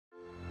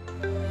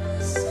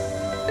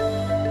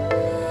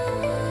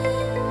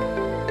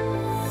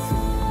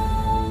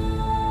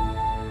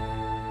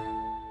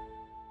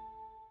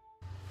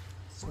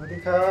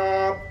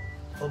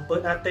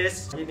ปื๊ดอาร์ติส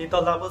ยินดีต้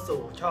อนรับเข้า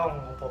สู่ช่อง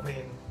ของผมเอ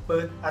ง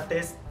ปื๊ดอาร์ติ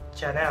ส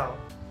ชาแนล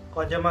ก่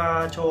อนจะมา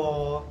โช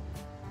ว์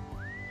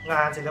ง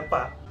านศิลป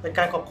ะเป็นก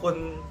ารขอบคุณ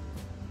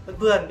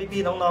เพื่อนๆ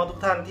พี่ๆน้องๆทุก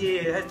ท่านที่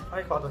ใ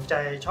ห้ความสนใจ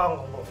ช่อง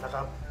ของผมนะค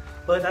รับ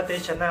ปื๊ดอาร์ติ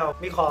สชาแนล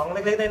มีของเ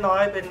ล็กๆน้อ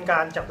ยๆเป็นกา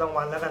รจับราง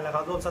วัลแล้วกันนะค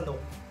รับร่วมสนุก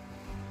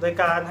โดย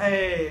การให้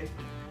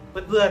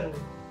เพื่อน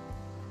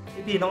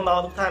ๆพี่ๆน้อง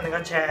ๆทุกท่านนะค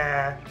รับแช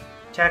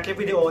ร์คลิป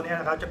วิดีโอนี้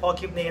นะครับเฉพาะ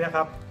คลิปนี้นะค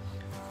รับ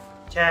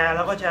แชร์แ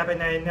ล้วก็แชร์ไป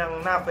ใน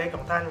หน้าเฟซข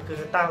องท่านคือ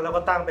ตั้งแล้ว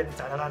ก็ตั้งเป็น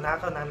สาธารณะ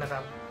เท่านั้นนะค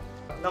รับ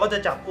แล้วก็จะ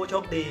จับผู้โช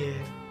คดี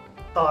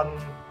ต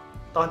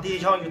อนที่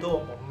ช่อง YouTube ข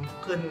องผม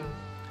ขึ้น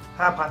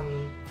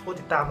 5,000 ผู้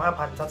ติดตาม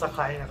 5,000 ซับสไค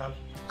รต์นะครับ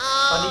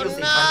ตอนนี้อยู่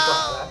 4,000 กว่า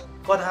แล้ว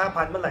ก็ถ้า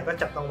 5,000 เมื่อไหร่ก็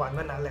จับรางวัลเ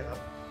มื่อนั้นเลยครับ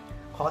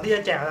ของที่จ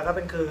ะแจกแล้วครับเ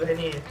ป็นคือไอ้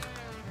นี่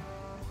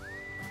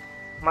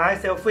ไม้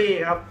เซลฟี่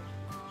ครับ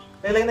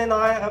เล็กๆ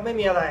น้อยๆครับไม่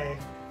มีอะไร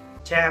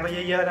แชร์ไปเ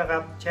ยอะๆนะครั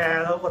บแช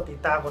ร์แล้วกดติด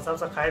ตามกด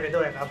Subscribe ไป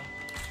ด้วยครับ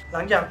ห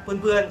ลังจากเ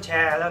พื่อนๆแช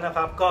ร์แล้วนะค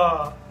รับก็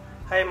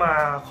ให้มา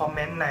คอมเม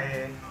นต์ใน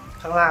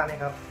ข้างล่างนี่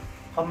ครับ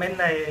คอมเมนต์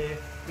ใน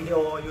วิดีโอ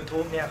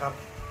YouTube เนี่ยครับ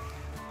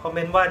คอมเม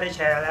นต์ว่าได้แช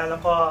ร์แล้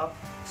วก็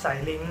ใส่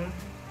ลิงก์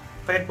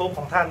Facebook ข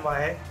องท่านไว้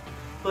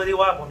เพื่อที่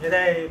ว่าผมจะไ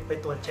ด้ไป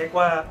ตรวจเช็ค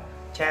ว่า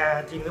แช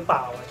ร์จริงหรือเปล่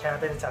าแชร์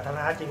เป็นสาธารณ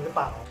ะจริงหรือเป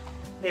ล่า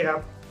นี่ครับ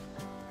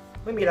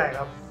ไม่มีอะไรค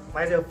รับไ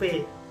ม้เซลฟี่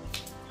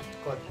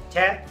กดแช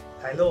ะ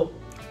ถ่ายรูป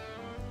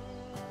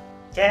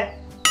แชะ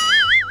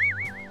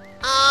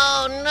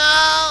Oh no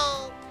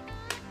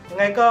ยัง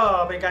ไงก็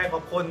เป็นการข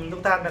อบคุณทุ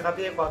กท่านนะครับ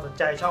ที่ให้ความสน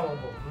ใจช่องของ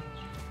ผม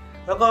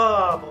แล้วก็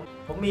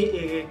ผมมี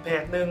อีกเพ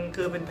จหนึ่ง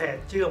คือเป็นเพจ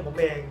ชื่อของผม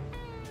เอง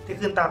ที่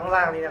ขึ้นตามข้าง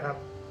ล่างนี้นะครับ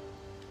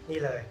นี่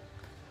เลย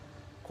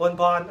ควร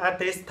พรอาร์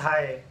ติสไท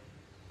ย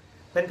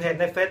เป็นเพจ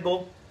ใน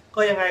Facebook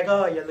ก็ยังไงก็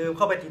อย่าลืมเ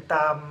ข้าไปติดต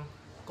าม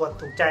กด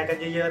ถูกใจกัน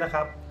เยอะๆนะค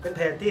รับเป็นเ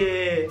พจที่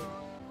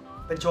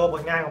เป็นโชว์ผ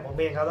ลงานของผม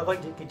เองครับแล้วก็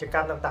กิจกร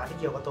รมต่างๆที่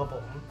เกี่ยวกับตัวผ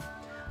ม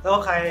แล้วก็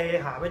ใคร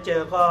หาไม่เจ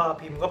อก็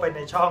พิมพ์เข้าไปใน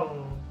ช่อง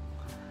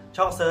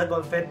เซิร์ชบ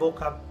น Facebook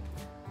ครับ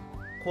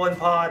ควร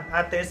พรอ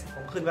าร์ติสผ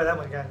มขึ้นไปแล้วเ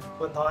หมือนกันค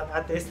วรพรอา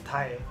ร์ติสไท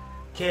ย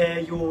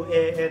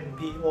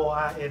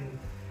KUANPORN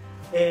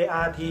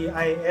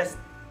ARTIST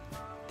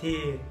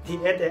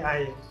TSAI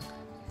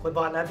ควรพ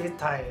รอาร์ติส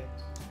ไทย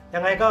ยั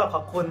งไงก็ข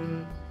อบคุณ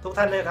ทุก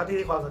ท่านเลยครับที่ใ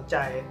ห้ความสนใจ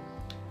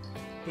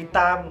ติดต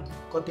าม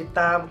กด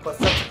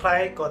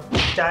Subscribe กด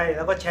ติดใจแ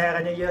ล้วก็แชร์กั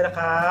นเยอะๆนะค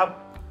รับ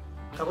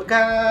ขอบคุณค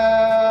รั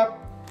บ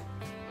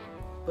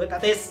เปิดอา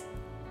ร์ติส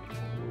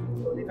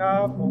สวัสดีครั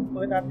บผมเ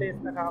ปิดอาร์ติส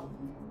นะครับ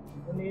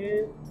วันนี้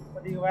พ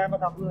อดีแวะมา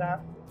ทำธุระ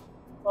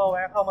ก็แว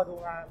ะเข้ามาดู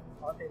งาน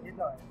ขอเสียงนิด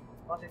หน่อย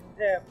ขอเสียงกรุง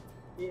เทพ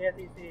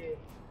BACC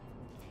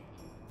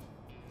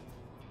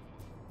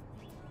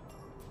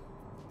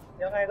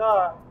ยังไงก็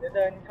เดี๋ยวเ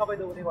ดินเข้าไป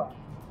ดูดีกว่า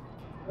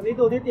วันนี้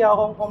ดูนิดเดียว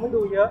คงไม่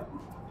ดูเยอะ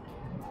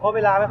เพราะเว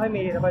ลาไม่ค่อย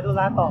มีจะไปดู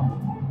ร้านต่อ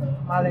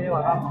มาเลยดีกว่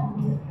าครับ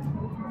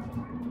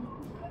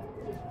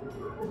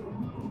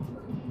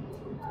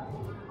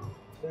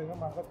เดินเข้า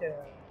มาก็เจอ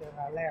ง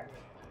านแรกเล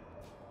ย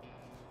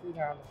ที่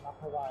งานรับ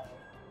ถวาย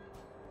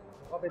ผ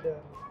มก็ไปเดิ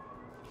น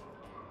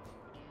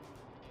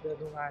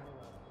ดูงานอยู่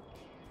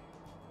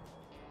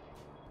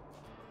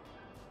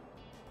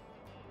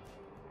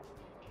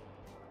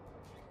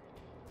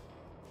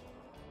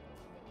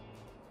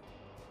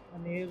อั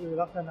นนี้คือ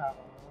ลักษณะข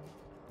อง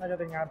น่าจะ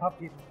เป็นงานภาพ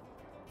พิม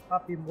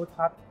พ์วูด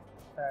คัท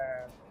แต่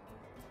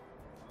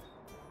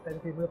เป็น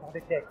ฝีมือของเ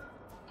ด็กๆ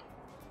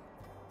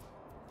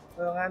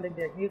งานเ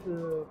ด็กๆนี่คื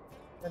อ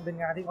มันเป็น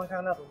งานที่ค่อนข้า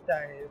งน่าสนใจ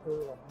คือ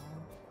ผม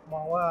ม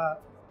องว่า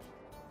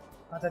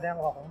การแสดง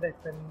ออกของเด็ก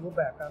เป็นรูป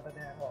แบบการแส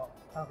ดงออก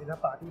ทางศิล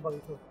ปะที่บ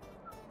ริสุทธิ์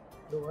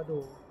ดู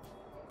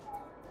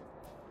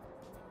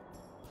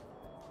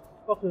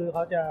ก็คือเข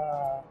าจะ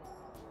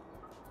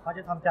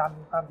ทำ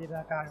ตามจินต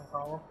นาการของเข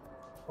า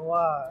เพราะ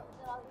ว่า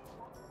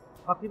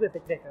ความคิดเป็น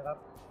เด็กๆนะครับ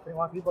เป็นค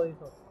วามคิดบริ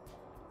สุทธิ์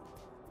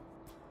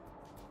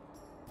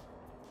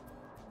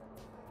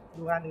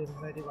ดูงานอื่น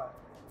เลยดีกว่า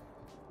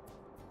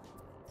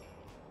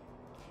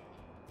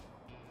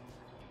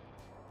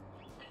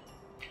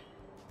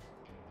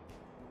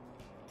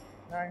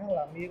งานข้างห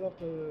ลังนี้ก็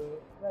คือ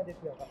น่าจะ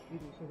เกี่ยวกับวิ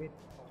ถีชีวิต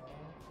ของ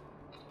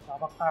ชาว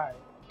ภาคใต้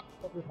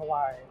ก็คือถว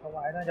า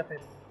ยน่าจะเป็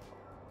น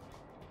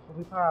ภู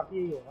มิภาค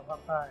ที่อยู่ทางภา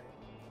คใต้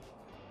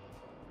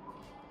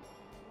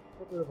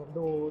ก็คือผม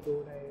ดู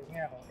ในแ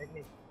ง่ของเทค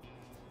นิค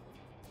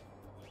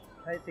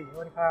ใช้สี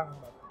ค่อนข้าง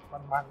แบบ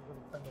มัน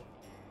สนุก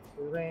ห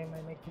รือ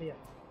ไม่เครียด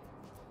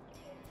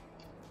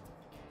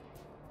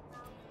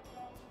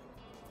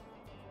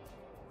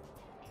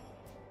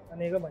อัน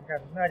นี้ก็เหมือนกัน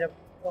น่าจะ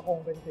ก็คง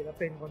เป็นศิล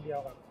ปินคนเดีย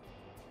วกับ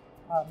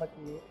เมื่อ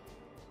กี้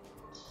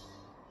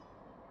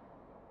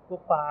ลู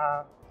กปลา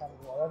หัน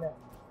หัวแล้วเนี่ย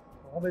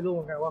ผมก็ไม่รู้เห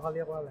มือนกันว่าเขาเ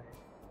รียกว่าอะไร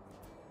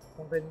ค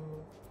งเป็น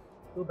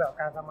รูปแบบ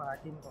การทำอาหาร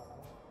กินของ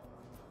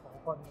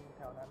คนแ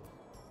ถวนั้น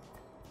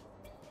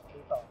ดู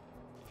ต่อ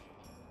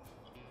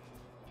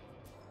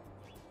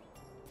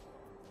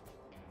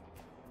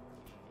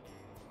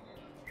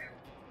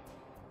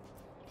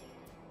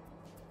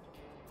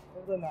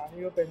ลักษณะ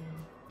นี้ก็เป็น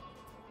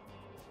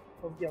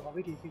เกี่ยวกับ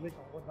วิถีชีวิตข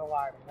องคนทว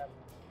ายเหมือนกัน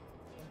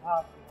เป็นภา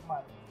พสีน้ำมั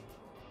น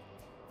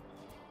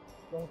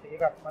ลงสี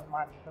แบบ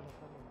มันๆสนุก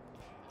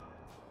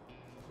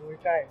ดู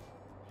ใกล้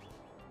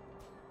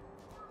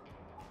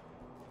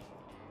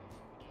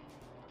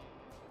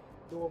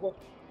ดูพวก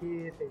ที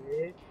สี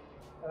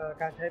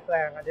การใช้แปร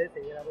งการใช้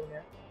สีอะไรพวก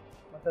นี้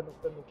มันสนุก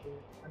ดี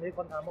อันนี้ค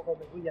นทำก็คง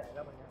เป็นผู้ใหญ่แ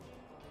ล้วเหมือนกัน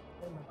ไ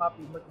ม่เหมือนภาพ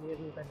พิมพ์เมื่อกี้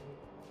คือเป็น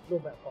รู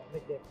ปแบบของเ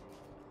ด็กๆ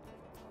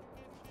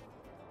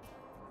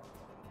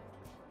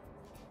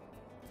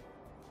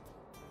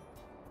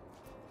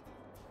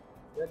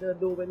เดี๋ยวเดิน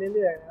ดูไปเ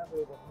รื่อยๆนะครับคื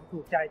อผมถู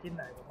กใจชิ้นไ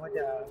หนผมก็จ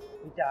ะ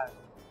วิจารณ์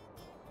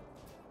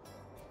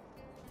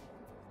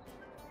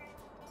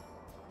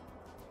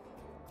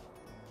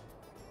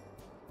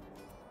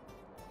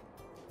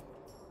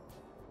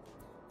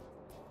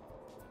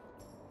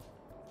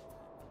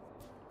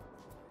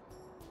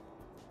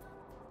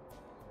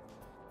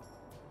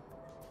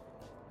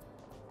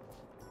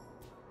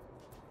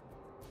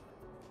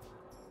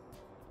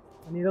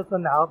อันนี้ลักษ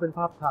ณะว่าเป็นภ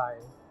าพถ่าย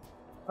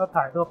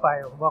ทั่วไป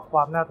ผมว่าคว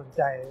ามน่าสน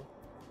ใจ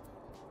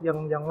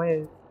ยัง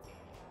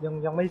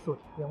ไม่สุด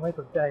ยังไม่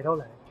สนใจเท่าไ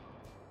หร่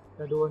แ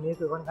ต่ดูอันนี้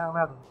คือค่อนข้าง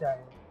น่าสนใจ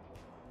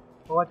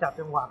เพราะว่าจับ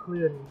จังหวะค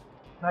ลื่น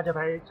น่าจะใ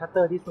ช้ชัตเต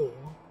อร์ที่สูง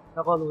แ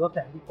ล้วก็รูรับแส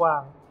งที่กว้า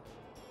ง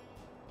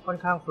ค่อน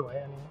ข้างสวย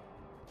อันนี้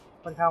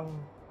ค่อนข้าง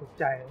ถูก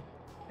ใจ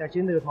แต่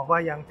ชิ้นอื่นผมว่า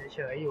ยังเฉ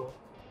ยๆอยู่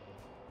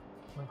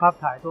เหมือนภาพ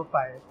ถ่ายทั่วไป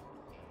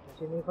แต่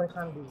ชิ้นนี้ค่อน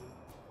ข้างดี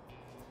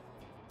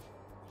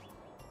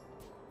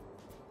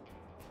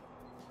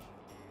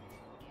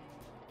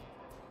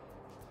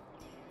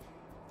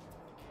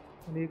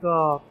อันนี้ก็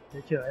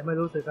เฉยๆไม่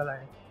รู้สึกอะไร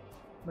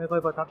ไม่ค่อ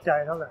ยประทับใจ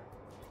เท่าไหร่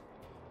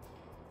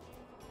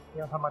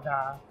ยังธรรมดา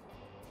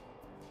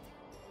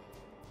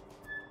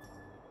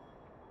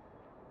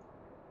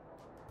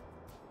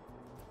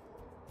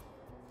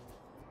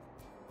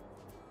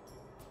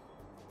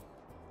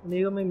อัน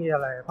นี้ก็ไม่มีอ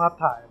ะไรภาพ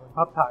ถ่ายเหมือนภ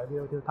าพถ่ายวิ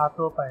วทิวทัศน์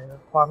ทั่วไป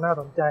ความน่า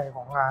สนใจข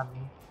องงาน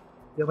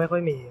ยังไม่ค่อ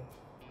ยมี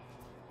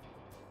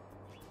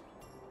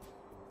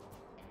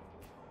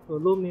ส่ว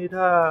นรูปนี้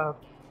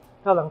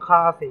ถ้าหลังคา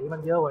สีมั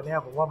นเยอะกว่านี้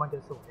ผมว่ามันจะ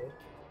สวย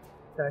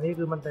แต่นี่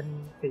คือมันเป็น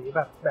สีแ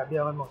บบเดี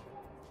ยวกันหมด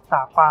ต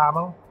ากปลา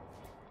มั้ง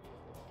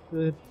คื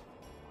อ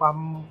ความ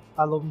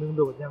อารมณ์ดึง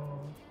ดูดยั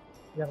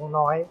ง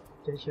น้อย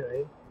เฉย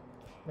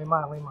ๆไม่ม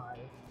ากไม่หมาย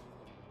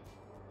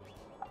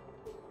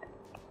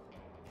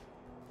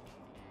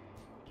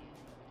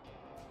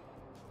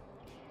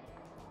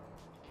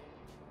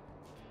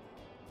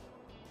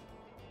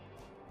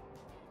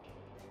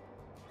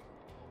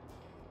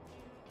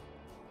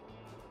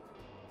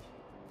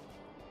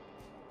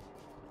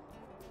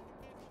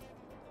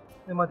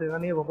มาถึงอั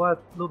นนี้ผมว่า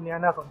รูปนี้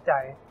น่าสนใจ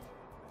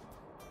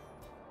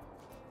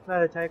น่า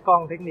จะใช้กล้อ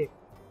งเทค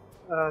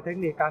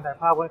นิคการถ่าย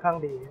ภาพค่อนข้าง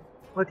ดี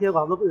เมื่อเทียบ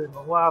กับรูปอื่นผ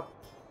มว่า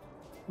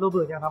รูป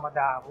อื่นยังธรรมด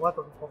าผมว่า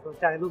ผมสน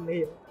ใจรูปนี้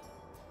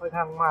ค่อน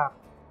ข้างมาก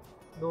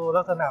ดู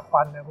ลักษณะค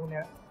วันเนี่ยพวก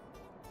นี้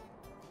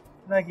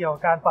น่าเกี่ยวกั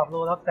บการปรับรู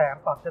รับแสง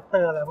ปรับชัตเต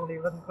อร์อะไรพวกนี้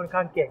ก็ค่อนข้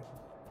างเก่ง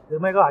หรือ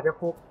ไม่ก็อาจจะ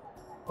ฟุก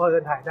เพราะเดิ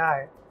นถ่ายได้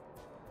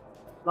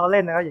เราเ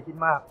ล่นนะครับอย่าคิด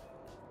มาก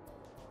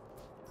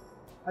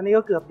อันนี้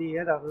ก็เกือบดี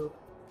นะแต่คือ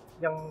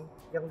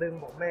ยังดึง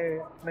ผม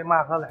ไม่มา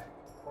กเท่าไหร่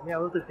ผมยัง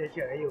รู้สึกเฉ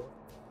ยๆอยู่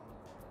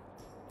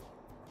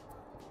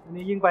อัน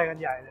นี้ยิ่งไปกัน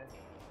ใหญ่เลย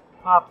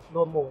ภาพร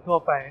วมหมู่ทั่ว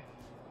ไป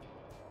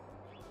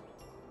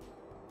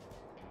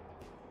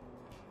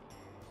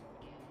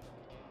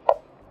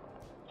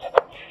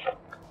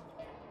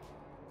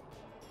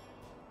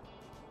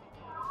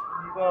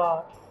นี่ก็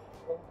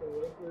ลงสี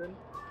ลงพื้น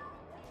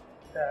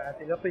แต่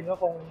ศิลปินก็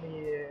คง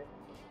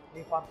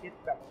มีความคิด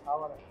แบบของเขา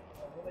อะไร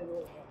ผมก็ไม่รู้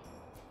เหมือนกัน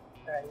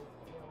แต่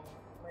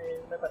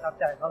ไม่ประทับ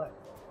ใจเท่าไหร่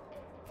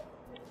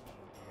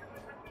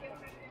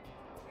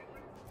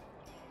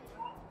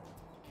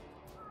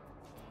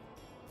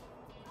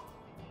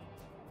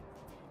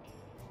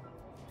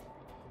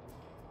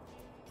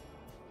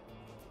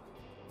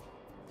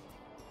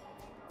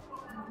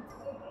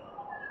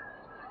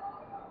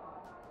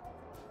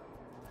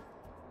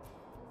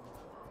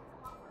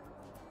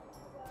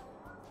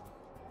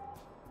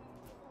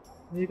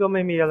นี่ก็ไ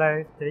ม่มีอะไร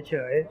เฉ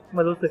ยๆไ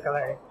ม่รู้สึกอะไ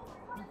ร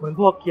เหมือน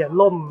พวกเขียน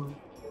ล่ม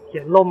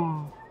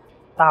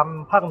ตาม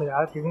ภาคเหนือ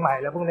ถึงใหม่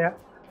แล้วพวกนี้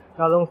ก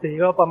ารลงสี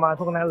ก็ประมาณ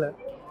พวกนั้นเลย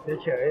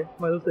เฉยๆ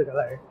ไม่รู้สึกอะ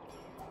ไร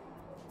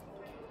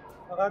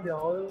แล้วก็เดี๋ยว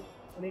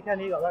วันนี้แค่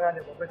นี้ก่อนแล้วกันเ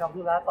ดี๋ยวผมไปทำ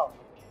ธุระต่อ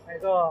ให้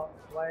ก็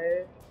ไ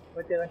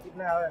ว้เจอกันคลิป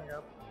หน้าแล้วกันค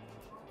รับ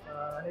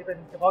อันนี้เป็น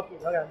เฉพาะกิจ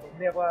แล้วกันผม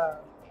เรียกว่า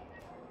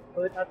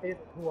First Artist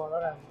Tour แล้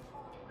วกัน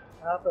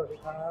ครับสวัสดี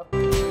ครั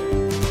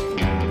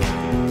บ